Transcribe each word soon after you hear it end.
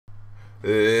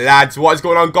Lads, what is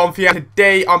going on? Gonfia.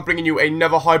 Today I'm bringing you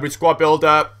another hybrid squad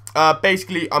builder.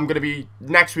 Basically,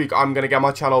 next week I'm gonna get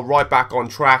my channel right back on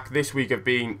track. This week have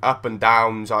been up and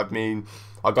downs. I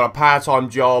got a part-time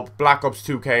job, Black Ops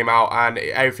 2 came out, and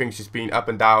everything's just been up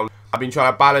and down. I've been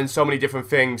trying to balance so many different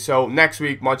things. So next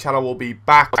week my channel will be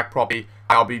back properly.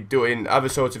 I'll be doing other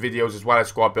sorts of videos as well as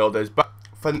squad builders. But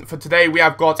for today we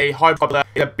have got a hybrid builder,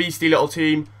 a beastly little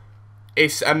team.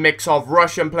 It's a mix of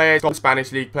Russian players,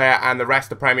 Spanish league player, and the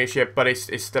rest of Premiership, but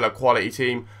it's still a quality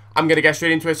team. I'm going to get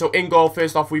straight into it. So in goal,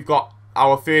 first off, we've got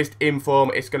our first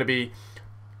inform. It's going to be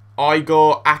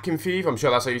Igor Akinfeev. I'm sure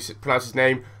that's how you pronounce his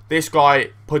name. This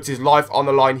guy puts his life on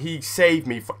the line. He saved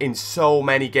me in so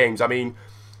many games. I mean,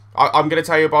 I'm going to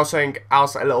tell you about something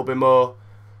else a little bit more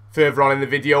further on in the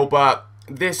video, but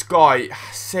this guy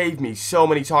saved me so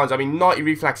many times. I mean, 90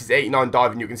 reflexes, 89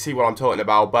 diving. You can see what I'm talking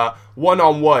about, but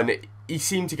one-on-one, he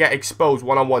seemed to get exposed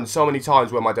one-on-one so many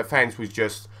times where my defense was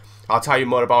just... I'll tell you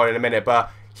more about it in a minute,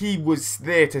 but he was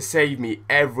there to save me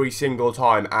every single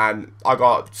time, and I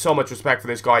got so much respect for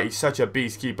this guy. He's such a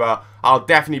beast keeper. I'll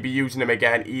definitely be using him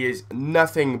again. He is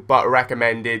nothing but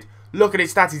recommended. Look at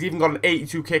his stats. He's even got an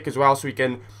 82 kick as well, so he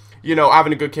can, you know,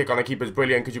 having a good kick on a keeper is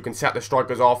brilliant because you can set the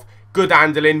strikers off. Good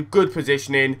handling, good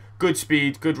positioning, good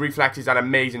speed, good reflexes, and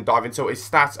amazing diving. So his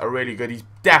stats are really good. He's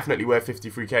definitely worth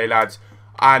 53k, lads.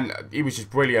 And he was just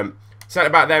brilliant.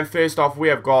 Centre back then, first off, we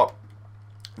have got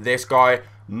this guy,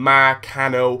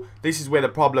 Marcano. This is where the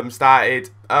problem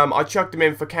started. I chucked him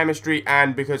in for chemistry,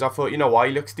 and because I thought, you know what,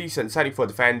 he looks decent. 74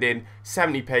 defending,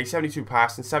 70 pace, 72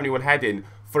 pass, and 71 heading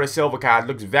for a silver card.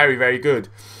 Looks very, very good.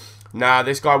 Nah,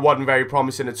 this guy wasn't very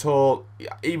promising at all.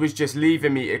 He was just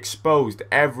leaving me exposed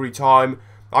every time.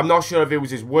 I'm not sure if it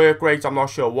was his work rate. I'm not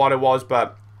sure what it was,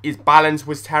 but his balance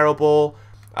was terrible.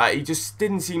 He just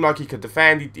didn't seem like he could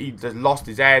defend. He just lost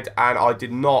his head, and I do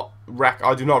not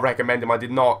recommend him. I did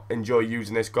not enjoy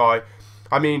using this guy.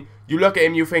 I mean, you look at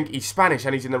him, you think he's Spanish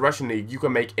and he's in the Russian league. You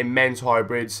can make immense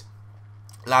hybrids.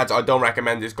 Lads, I don't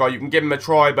recommend this guy. You can give him a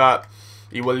try, but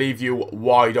he will leave you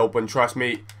wide open, trust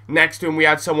me. Next to him, we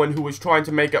had someone who was trying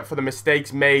to make up for the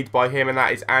mistakes made by him, and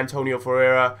that is Antonio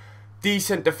Ferreira.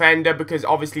 Decent defender because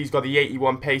obviously he's got the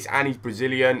 81 pace and he's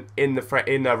Brazilian in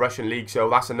the Russian league, so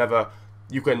that's another...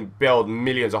 You can build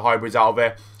millions of hybrids out of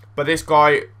it. But this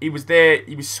guy, he was there,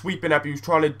 he was sweeping up, he was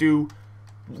trying to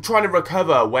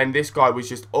recover when this guy was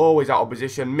just always out of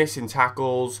position, missing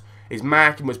tackles, his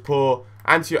marking was poor.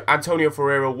 Antonio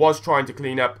Ferreira was trying to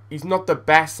clean up. He's not the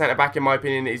best centre-back in my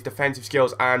opinion. His defensive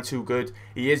skills aren't too good.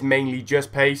 He is mainly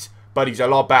just pace, but he's a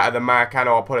lot better than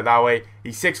Marcano, I'll put it that way.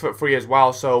 He's 6'3" as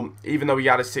well, so even though he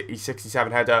had a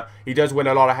 67 header, he does win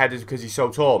a lot of headers because he's so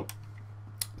tall.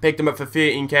 Picked him up for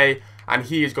 13k. And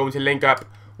he is going to link up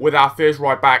with our first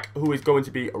right back, who is going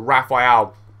to be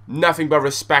Rafael. Nothing but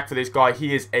respect for this guy.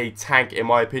 He is a tank, in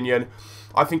my opinion.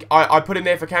 I think I put him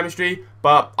there for chemistry,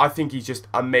 but I think he's just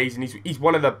amazing. He's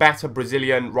one of the better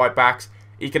Brazilian right backs.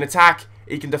 He can attack,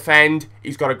 he can defend,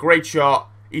 he's got a great shot.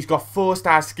 He's got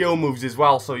 4-star skill moves as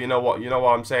well. So you know what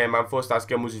I'm saying, man. 4-star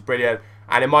skill moves is brilliant.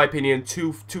 And in my opinion,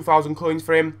 2,000 coins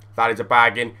for him, that is a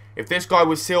bargain. If this guy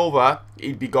was silver,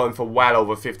 he'd be going for well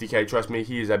over 50k. Trust me,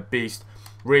 he is a beast.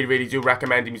 Really, really do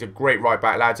recommend him. He's a great right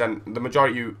back, lads, and the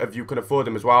majority of you can afford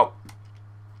him as well.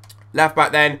 Left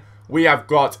back then, we have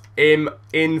got him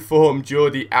in form,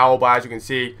 Jordi Alba, as you can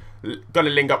see. Going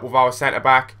to link up with our centre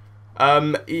back.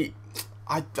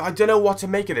 I don't know what to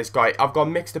make of this guy. I've got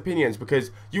mixed opinions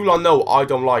because you all know I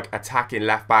don't like attacking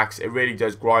left backs. It really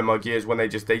does grind my gears when they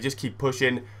just keep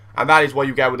pushing, and that is what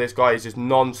you get with this guy, is just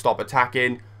non-stop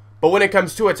attacking. But when it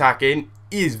comes to attacking,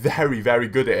 he is very, very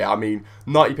good at it. I mean,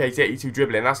 90 pace, 82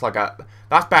 dribbling. That's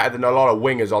better than a lot of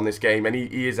wingers on this game, and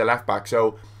he is a left back,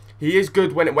 so he is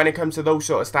good when it comes to those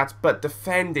sort of stats. But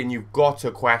defending, you've got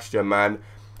to question, man.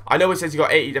 I know it says he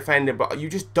got 80 defending, but you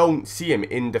just don't see him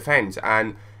in defense,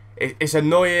 and it's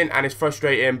annoying and it's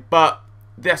frustrating, but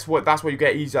that's what you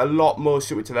get. He's a lot more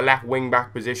suited to the left wing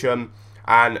back position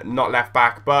and not left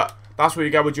back, but that's what you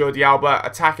get with Jordi Alba.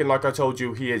 Attacking, like I told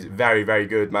you, he is very, very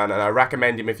good, man, and I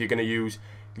recommend him if you're going to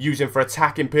use him for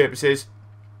attacking purposes.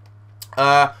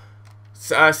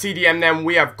 CDM then,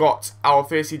 we have got our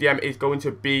first CDM is going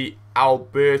to be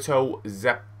Alberto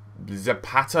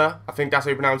Zapata. I think that's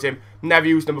how you pronounce him. Never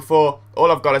used him before.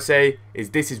 All I've got to say is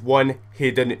this is one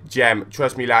hidden gem.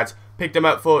 Trust me, lads. Picked him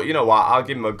up for, you know what, I'll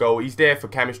give him a go. He's there for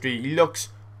chemistry. He looks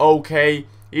okay.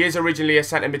 He is originally a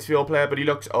centre midfield player, but he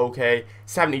looks okay.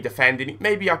 70 defending.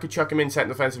 Maybe I could chuck him in centre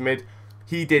defensive mid.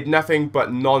 He did nothing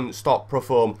but non-stop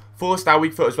perform. 4-star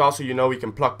weak foot as well, so you know he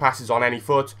can pluck passes on any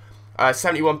foot.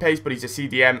 71 pace, but he's a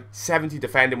CDM. 70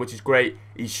 defending, which is great.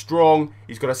 He's strong.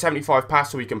 He's got a 75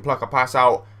 pass, so he can pluck a pass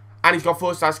out. And he's got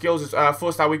 4-star skills,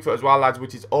 4-star weak foot as well, lads,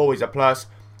 which is always a plus.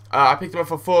 I picked him up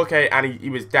for 4k, and he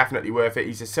was definitely worth it.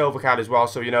 He's a silver card as well,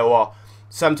 so you know what?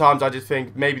 Sometimes I just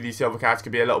think maybe these silver cards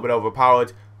could be a little bit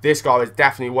overpowered. This guy was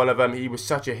definitely one of them. He was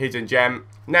such a hidden gem.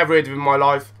 Never heard of him in my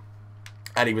life.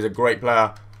 And he was a great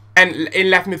player. And in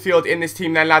left midfield in this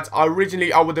team then, lads,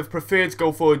 originally I would have preferred to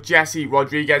go for Jesse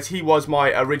Rodriguez. He was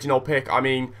my original pick. I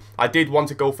mean, I did want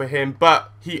to go for him,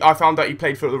 but I found that he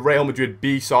played for the Real Madrid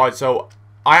B side, so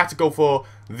I had to go for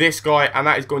this guy, and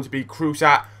that is going to be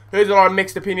Cruzat. Heard a lot of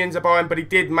mixed opinions about him, but he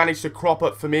did manage to crop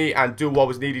up for me and do what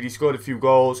was needed. He scored a few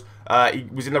goals. He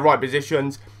was in the right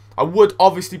positions. I would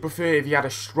obviously prefer if he had a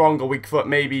stronger weak foot,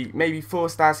 maybe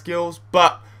 4-star skills,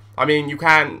 but I mean, you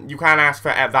can ask for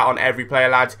that on every player,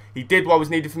 lads. He did what was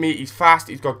needed for me. He's fast,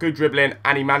 he's got good dribbling,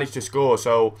 and he managed to score.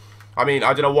 So, I mean,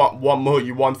 I don't know what more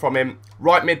you want from him.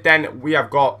 Right mid then, we have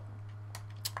got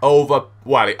well,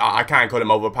 I can't call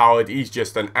him overpowered. He's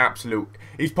just an absolute,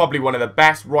 he's probably one of the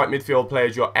best right midfield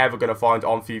players you're ever going to find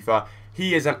on FIFA.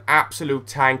 He is an absolute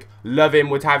tank. Love him,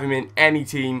 would have him in any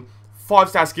team.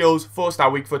 5-star skills, 4-star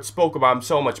weak foot. Spoke about him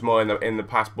so much more in the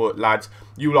past, but lads,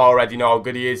 you already know how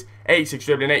good he is. 86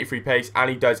 dribbling, 83 pace, and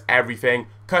he does everything.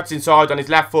 Cuts inside on his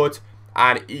left foot,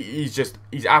 and he's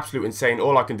absolute insane.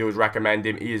 All I can do is recommend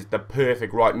him. He is the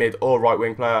perfect right mid or right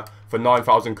wing player for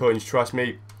 9,000 coins, trust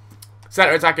me.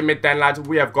 Centre attacking mid then, lads,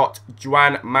 we have got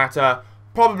Juan Mata.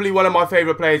 Probably one of my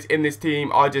favourite players in this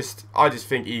team. I just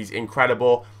think he's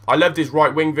incredible. I loved his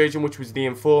right wing version, which was the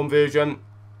informed version.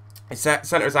 His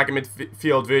centre attacking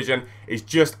midfield version is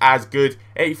just as good.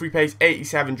 83 pace,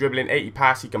 87 dribbling, 80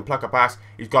 pass. He can pluck a pass.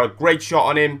 He's got a great shot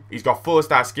on him. He's got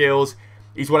 4-star skills.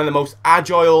 He's one of the most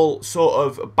agile, sort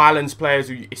of balanced players.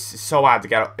 It's so hard to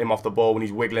get him off the ball when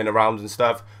he's wiggling around and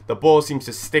stuff. The ball seems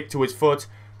to stick to his foot.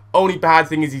 Only bad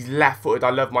thing is he's left-footed. I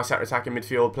love my centre attacking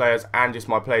midfield players and just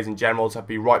my players in general to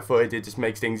be right-footed. It just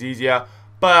makes things easier.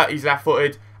 But he's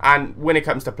left-footed, and when it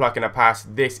comes to plucking a pass,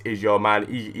 this is your man.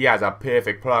 He has a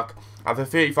perfect pluck. And for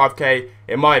 35k,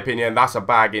 in my opinion, that's a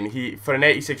bargain. For an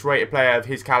 86 rated player of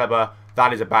his caliber,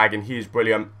 that is a bargain. He is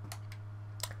brilliant.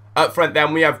 Up front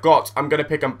then, we have got, I'm going to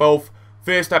pick them both.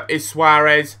 First up is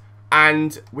Suarez,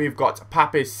 and we've got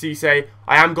Pape Cisse.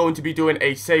 I am going to be doing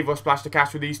a save or splash to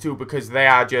cash with these two because they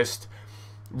are just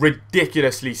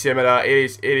ridiculously similar.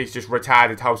 It is just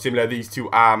retarded how similar these two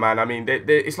are, man. I mean,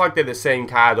 it's like they're the same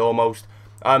card almost.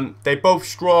 They're both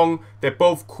strong. They're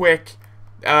both quick.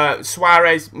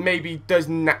 Suarez maybe does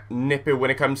nip it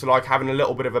when it comes to like having a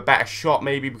little bit of a better shot,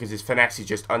 maybe because his finesse is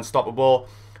just unstoppable.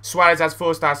 Suarez has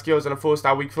 4-star skills and a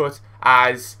 4-star weak foot,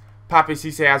 as Pape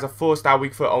Cisse has a 4-star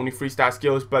weak foot, only 3-star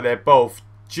skills, but they're both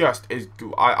just as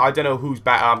good. I don't know who's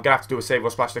better. I'm gonna have to do a save or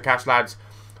splash to cash, lads.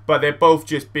 But they're both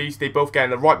just beasts. They both get in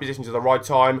the right positions at the right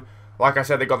time. Like I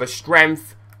said, they got the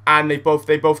strength, and they both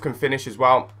can finish as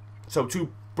well. So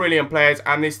two brilliant players,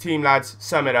 and this team, lads,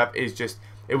 sum it up, is just,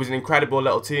 it was an incredible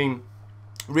little team.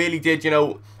 Really did, you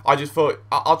know, I just thought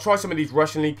I'll try some of these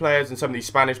Russian League players and some of these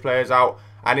Spanish players out,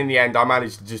 and in the end I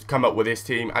managed to just come up with this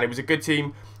team, and it was a good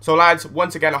team. So lads,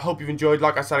 once again, I hope you've enjoyed.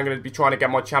 Like I said, I'm going to be trying to get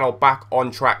my channel back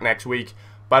on track next week,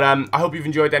 but I hope you've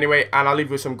enjoyed anyway, and I'll leave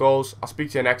you with some goals. I'll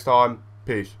speak to you next time.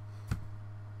 Peace.